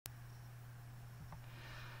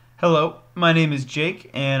Hello, my name is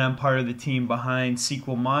Jake and I'm part of the team behind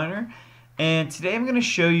SQL Monitor, and today I'm going to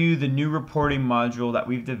show you the new reporting module that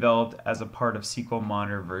we've developed as a part of SQL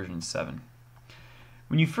Monitor version 7.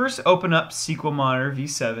 When you first open up SQL Monitor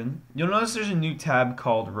V7, you'll notice there's a new tab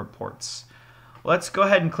called Reports. Let's go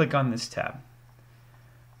ahead and click on this tab.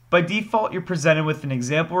 By default, you're presented with an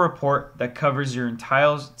example report that covers your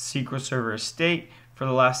entire SQL Server estate for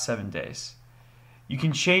the last 7 days. You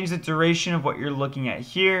can change the duration of what you're looking at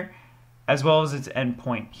here, as well as its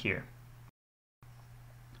endpoint here.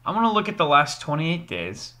 I'm going to look at the last 28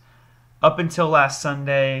 days, up until last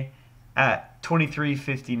Sunday at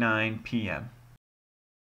 23:59 p.m.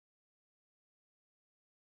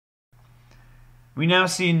 We now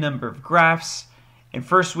see a number of graphs, and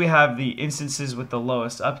first we have the instances with the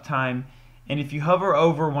lowest uptime, and if you hover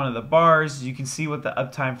over one of the bars, you can see what the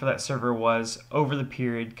uptime for that server was over the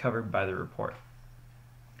period covered by the report.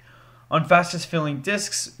 On fastest filling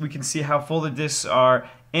disks, we can see how full the disks are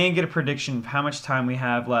and get a prediction of how much time we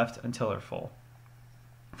have left until they're full.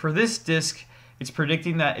 For this disk, it's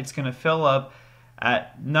predicting that it's going to fill up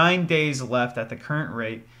at 9 days left at the current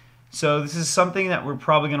rate. So this is something that we're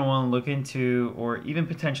probably going to want to look into, or even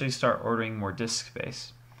potentially start ordering more disk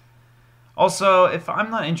space. Also, if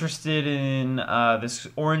I'm not interested in this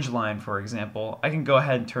orange line, for example, I can go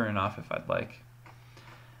ahead and turn it off if I'd like.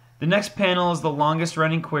 The next panel is the longest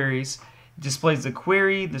running queries. It displays the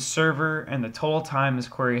query, the server, and the total time this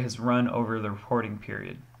query has run over the reporting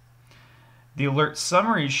period. The alert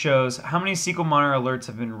summary shows how many SQL Monitor alerts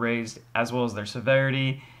have been raised, as well as their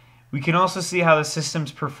severity. We can also see how the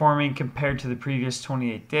system's performing compared to the previous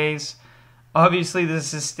 28 days. Obviously,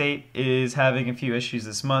 this estate is having a few issues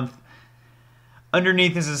this month.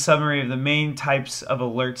 Underneath is a summary of the main types of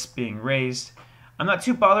alerts being raised. I'm not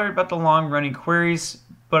too bothered about the long-running queries,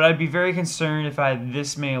 but I'd be very concerned if I had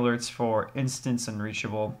this many alerts for instance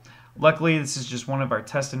unreachable. Luckily, this is just one of our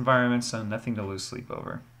test environments, so nothing to lose sleep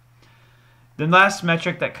over. The last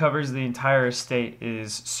metric that covers the entire estate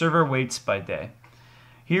is server waits by day.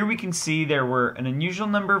 Here we can see there were an unusual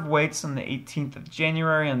number of waits on the 18th of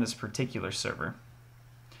January on this particular server.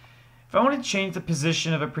 If I want to change the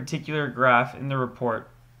position of a particular graph in the report,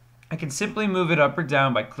 I can simply move it up or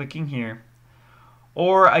down by clicking here.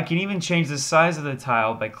 Or I can even change the size of the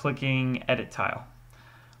tile by clicking Edit Tile.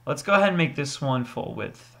 Let's go ahead and make this one full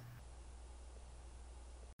width.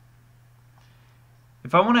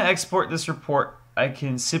 If I want to export this report, I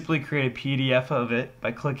can simply create a PDF of it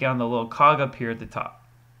by clicking on the little cog up here at the top.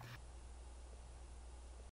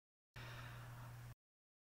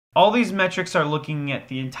 All these metrics are looking at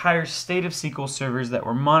the entire state of SQL servers that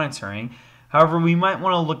we're monitoring. However, we might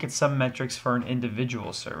want to look at some metrics for an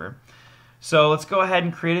individual server. So let's go ahead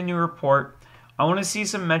and create a new report. I want to see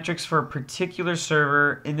some metrics for a particular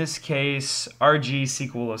server, in this case RG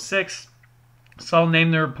SQL 06. So I'll name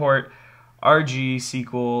the report RG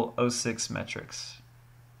SQL 06 Metrics.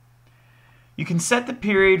 You can set the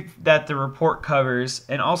period that the report covers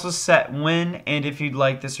and also set when and if you'd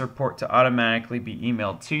like this report to automatically be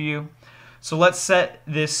emailed to you. So let's set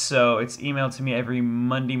this so it's emailed to me every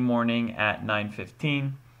Monday morning at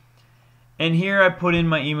 9:15. And here I put in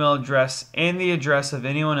my email address and the address of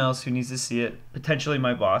anyone else who needs to see it, potentially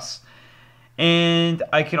my boss. And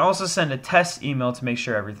I can also send a test email to make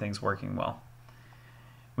sure everything's working well.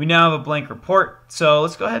 We now have a blank report, so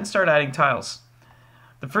let's go ahead and start adding tiles.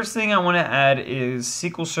 The first thing I want to add is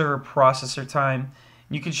SQL Server processor time.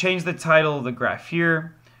 You can change the title of the graph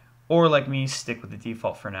here, or like me, stick with the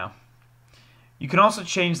default for now. You can also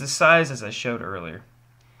change the size as I showed earlier.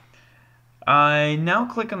 I now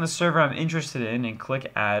click on the server I'm interested in and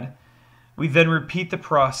click Add. We then repeat the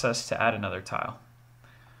process to add another tile.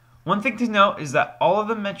 One thing to note is that all of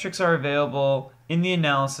the metrics are available in the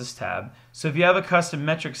Analysis tab, so if you have a custom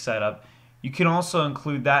metric setup, you can also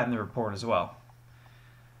include that in the report as well.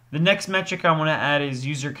 The next metric I want to add is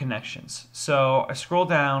user connections. So I scroll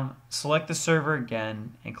down, select the server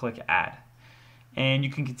again, and click Add. And you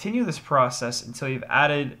can continue this process until you've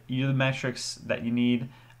added the metrics that you need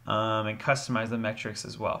and customize the metrics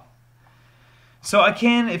as well. So I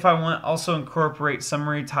can, if I want, also incorporate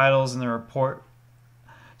summary titles in the report.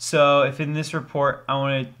 So if in this report I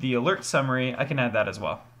wanted the alert summary, I can add that as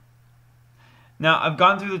well. Now I've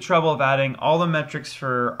gone through the trouble of adding all the metrics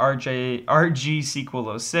for RG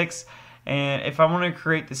SQL 06, and if I want to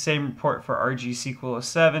create the same report for RG SQL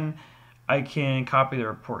 07, I can copy the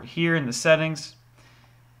report here in the settings,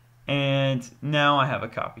 and now I have a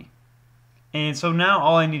copy. And so now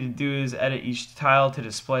all I need to do is edit each tile to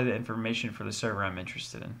display the information for the server I'm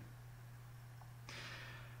interested in.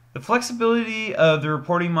 The flexibility of the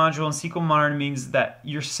reporting module in SQL Monitor means that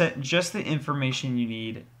you're sent just the information you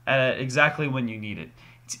need at exactly when you need it.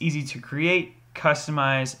 It's easy to create,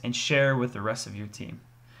 customize, and share with the rest of your team.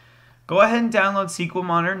 Go ahead and download SQL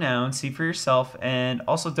Monitor now and see for yourself, and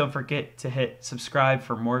also don't forget to hit subscribe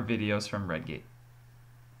for more videos from Redgate.